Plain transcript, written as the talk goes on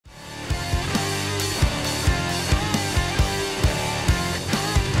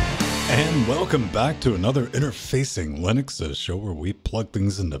And welcome back to another Interfacing Linux, a show where we plug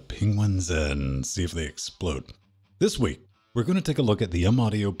things into penguins and see if they explode. This week, we're going to take a look at the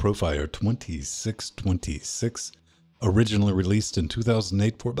M-Audio ProFire 2626, originally released in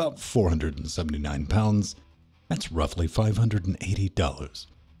 2008 for about £479. That's roughly $580.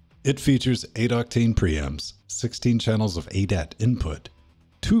 It features 8-octane preamps, 16 channels of ADAT input,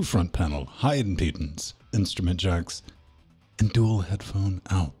 2 front panel high impedance instrument jacks, and dual headphone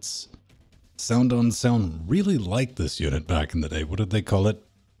outs. Sound on Sound really liked this unit back in the day. What did they call it?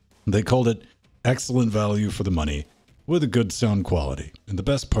 They called it excellent value for the money with a good sound quality. And the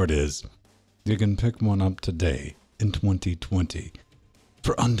best part is, you can pick one up today in 2020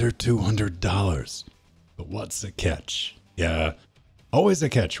 for under $200. But what's the catch? Yeah, always a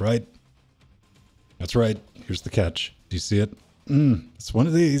catch, right? That's right. Here's the catch. Do you see it? It's one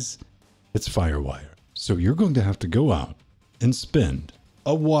of these. It's Firewire. So you're going to have to go out and spend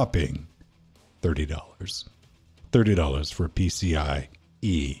a whopping $30. $30 for a PCIe.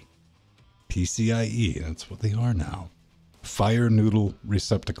 PCIe, that's what they are now. Fire noodle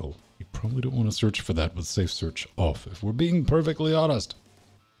receptacle. You probably don't want to search for that with safe search off, if we're being perfectly honest.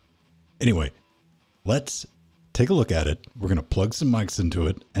 Anyway, let's take a look at it. We're going to plug some mics into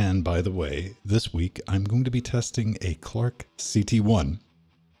it. And by the way, this week I'm going to be testing a Clark CT1.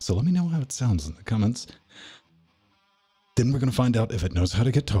 So let me know how it sounds in the comments. Then we're going to find out if it knows how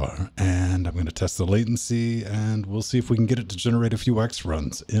to guitar, and I'm going to test the latency, and we'll see if we can get it to generate a few X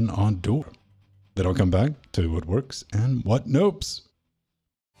runs in on door. Then I'll come back, tell you what works and what nopes.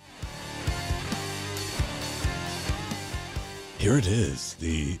 Here it is,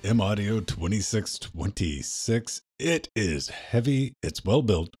 the M-Audio 2626. It is heavy, it's well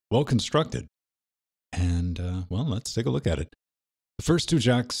built, well constructed, and well, let's take a look at it. The first 2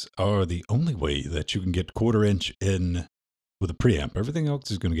 jacks are the only way that you can get 1/4 inch in with a preamp. Everything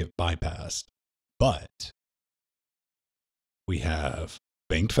else is going to get bypassed. But we have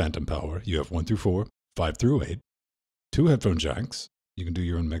banked phantom power. You have 1 through 4, 5 through 8, 2 headphone jacks. You can do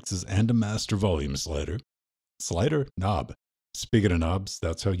your own mixes, and a master volume slider. Knob. Speaking of knobs,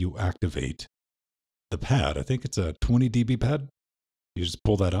 that's how you activate the pad. I think it's a 20 dB pad. You just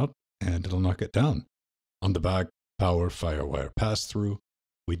pull that out and it'll knock it down. On the back, power, Firewire pass-through.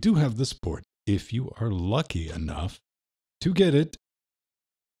 We do have this port if you are lucky enough to get it.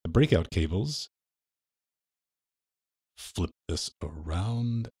 The breakout cables. Flip this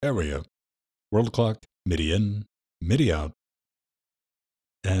around. Area. World clock, MIDI in, MIDI out,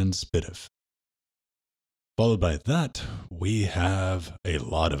 and SPDIF. Followed by that, we have a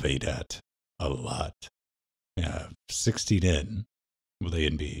lot of ADAT. A lot. We have 16 in with A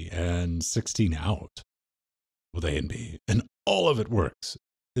and B and 16 out with A and B. And all of it works.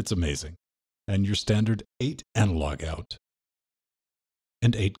 It's amazing. And your standard 8 analog out.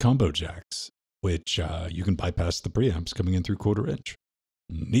 And 8 combo jacks, which you can bypass the preamps coming in through 1/4 inch.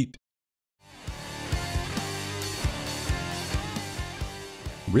 Neat.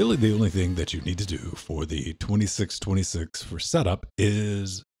 Really, the only thing that you need to do for the 2626 for setup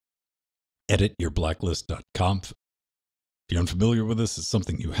is edit your blacklist.conf. If you're unfamiliar with this, it's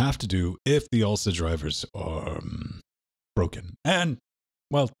something you have to do if the ALSA drivers are broken. And,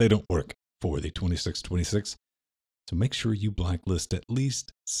 well, they don't work for the 2626. So make sure you blacklist at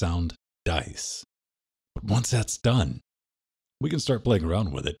least sound dice. But once that's done, we can start playing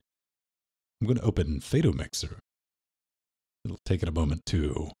around with it. I'm going to open Fado Mixer. It'll take it a moment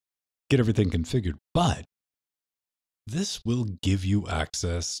to get everything configured, but this will give you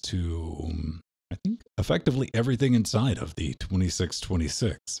access to, I think, effectively everything inside of the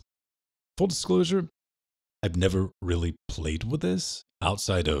 2626. Full disclosure, I've never really played with this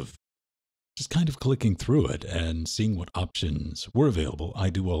outside of just kind of clicking through it and seeing what options were available. I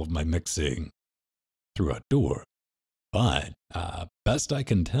do all of my mixing through Outdoor, but best I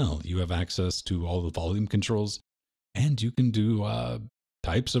can tell, you have access to all the volume controls, and you can do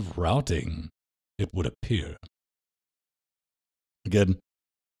types of routing, it would appear. Again,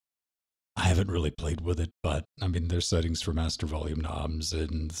 I haven't really played with it, but I mean, there's settings for master volume knobs,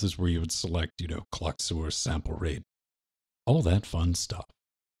 and this is where you would select, clock source, sample rate, all that fun stuff.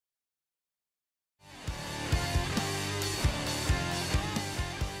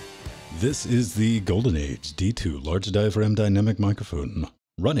 This is the Golden Age D2 large diaphragm dynamic microphone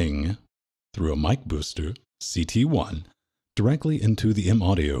running through a mic booster CT1 directly into the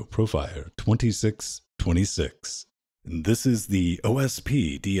M-Audio ProFire 2626. And this is the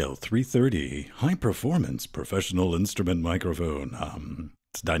OSP DL330 high performance professional instrument microphone.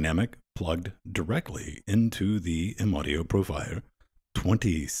 It's dynamic, plugged directly into the M-Audio ProFire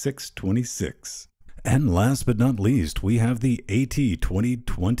 2626. And last but not least, we have the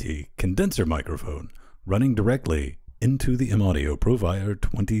AT2020 condenser microphone running directly into the M-Audio ProFire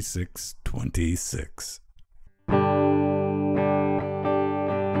 2626.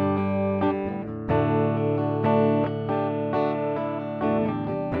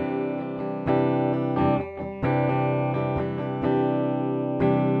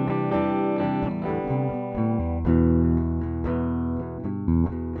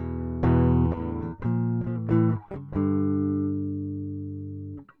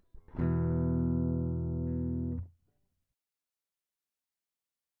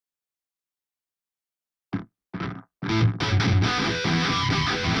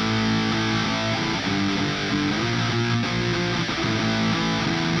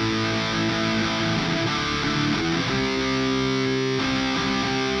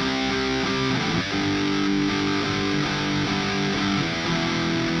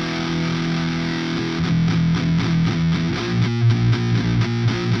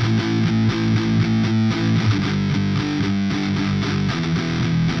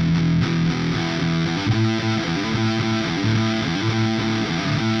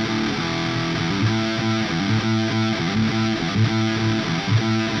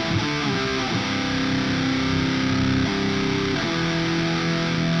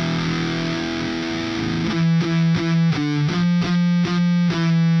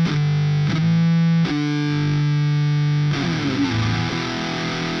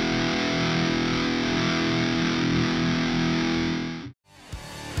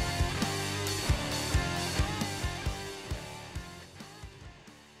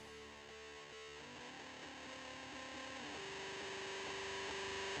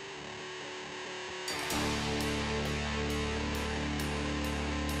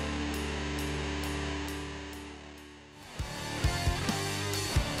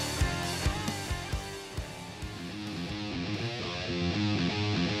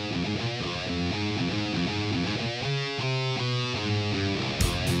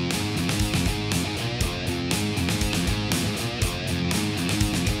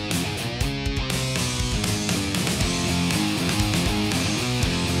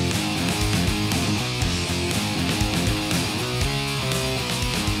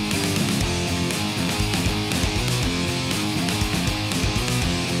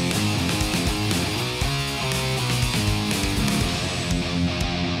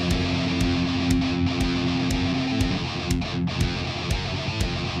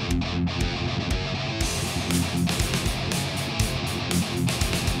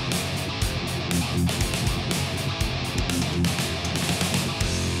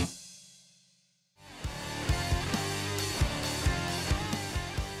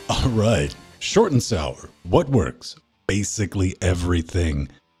 All right, short and sour. What works? Basically everything.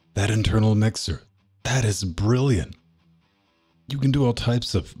 That internal mixer, that is brilliant. You can do all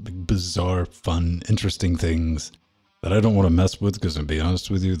types of bizarre, fun, interesting things that I don't want to mess with because, to be honest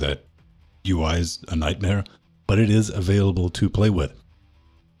with you, that UI is a nightmare, but it is available to play with.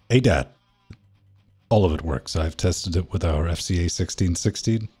 ADAT, all of it works. I've tested it with our FCA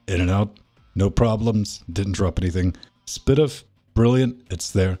 1616, in and out, no problems, didn't drop anything. SPDIF, brilliant,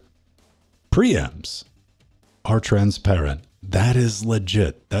 it's there. Preamps are transparent. That is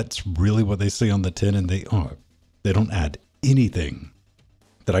legit. That's really what they say on the tin, and they are. They don't add anything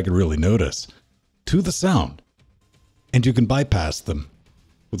that I could really notice to the sound. And you can bypass them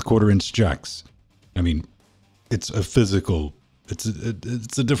with 1/4-inch jacks. I mean, it's a physical, it's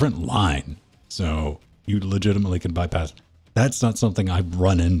a different line. So you legitimately can bypass. That's not something I've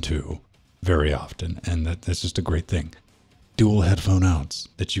run into very often, and that's just a great thing. Dual headphone outs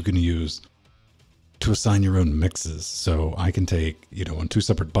that you can use to assign your own mixes. So I can take, on 2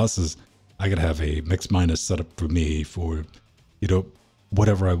 separate buses, I could have a mix minus set up for me for,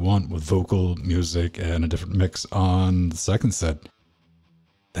 whatever I want with vocal, music, and a different mix on the second set.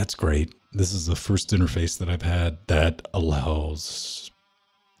 That's great. This is the first interface that I've had that allows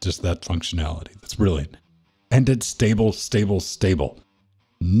just that functionality. That's brilliant. And it's stable, stable, stable.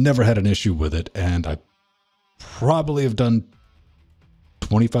 Never had an issue with it, and I probably have done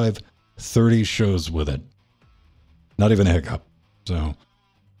 25, 30 shows with it. Not even a hiccup. So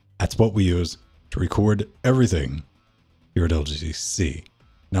that's what we use to record everything here at LGC.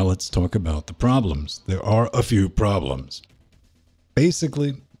 Now let's talk about the problems. There are a few problems.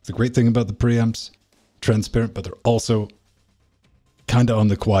 Basically, the great thing about the preamps, transparent, but they're also kind of on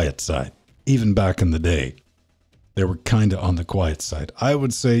the quiet side. Even back in the day, they were kind of on the quiet side. I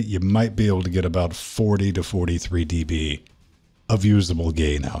would say you might be able to get about 40 to 43 dB of usable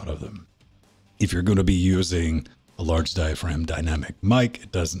gain out of them. If you're going to be using a large diaphragm dynamic mic.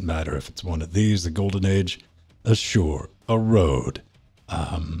 It doesn't matter if it's one of these, the Golden Age, a Shure, a Rode,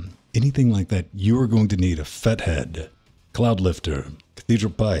 anything like that. You are going to need a FET head, cloud lifter,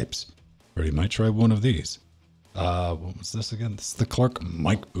 cathedral pipes, or you might try one of these. What was this again? This is the Clark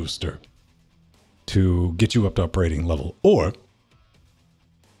mic booster to get you up to operating level, or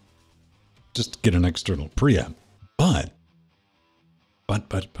just get an external preamp. But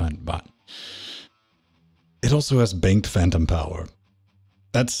it also has banked phantom power.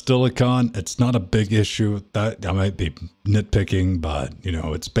 That's still a con. It's not a big issue. That I might be nitpicking, but you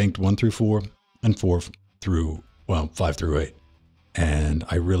know, it's banked 1 through 4 and 5 through 8. And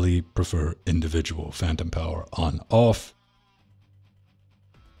I really prefer individual phantom power on off.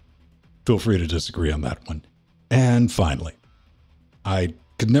 Feel free to disagree on that one. And finally, I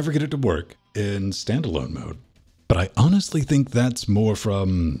could never get it to work in standalone mode, but I honestly think that's more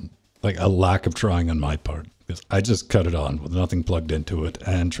from like a lack of trying on my part, because I just cut it on with nothing plugged into it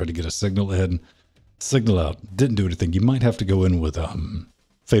and tried to get a signal in, signal out. Didn't do anything. You might have to go in with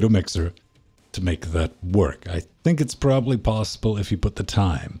Fado Mixer to make that work. I think it's probably possible if you put the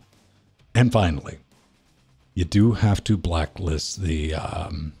time. And finally, you do have to blacklist the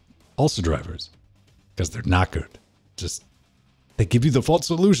ALSA drivers, because they're not good. Just, they give you the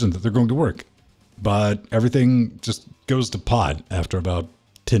false illusion that they're going to work, but everything just goes to pot after about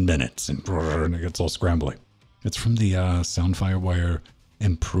 10 minutes and it gets all scrambly. It's from the Soundfirewire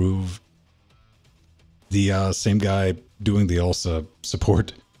Improve. The same guy doing the ALSA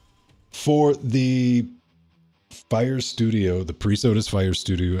support for the Fire Studio, the PreSonus Fire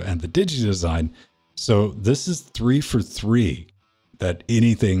Studio, and the DigiDesign. So this is 3 for 3. That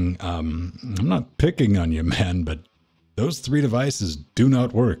anything, I'm not picking on you, man, but those 3 devices do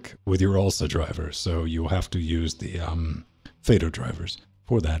not work with your ALSA driver. So you'll have to use the Fado drivers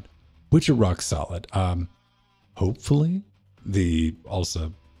for that, which are rock solid. Hopefully the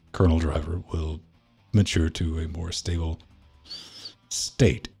ALSA kernel driver will mature to a more stable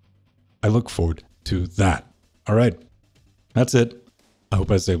state. I look forward to that. All right, that's it. I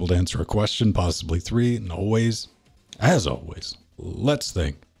hope I was able to answer a question, possibly 3, and always, as always, let's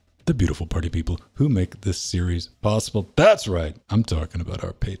thank the beautiful party people who make this series possible. That's right, I'm talking about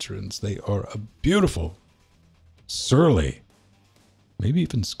our patrons. They are a beautiful, surly, maybe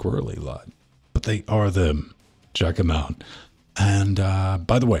even squirrely lot, but they are them. Check them out. And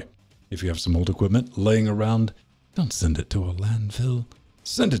by the way, if you have some old equipment laying around, don't send it to a landfill.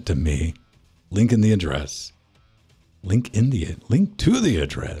 Send it to me. Link in the address. Link to the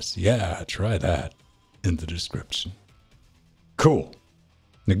address. Yeah, try that in the description. Cool.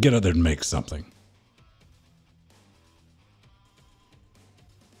 Now get out there and make something.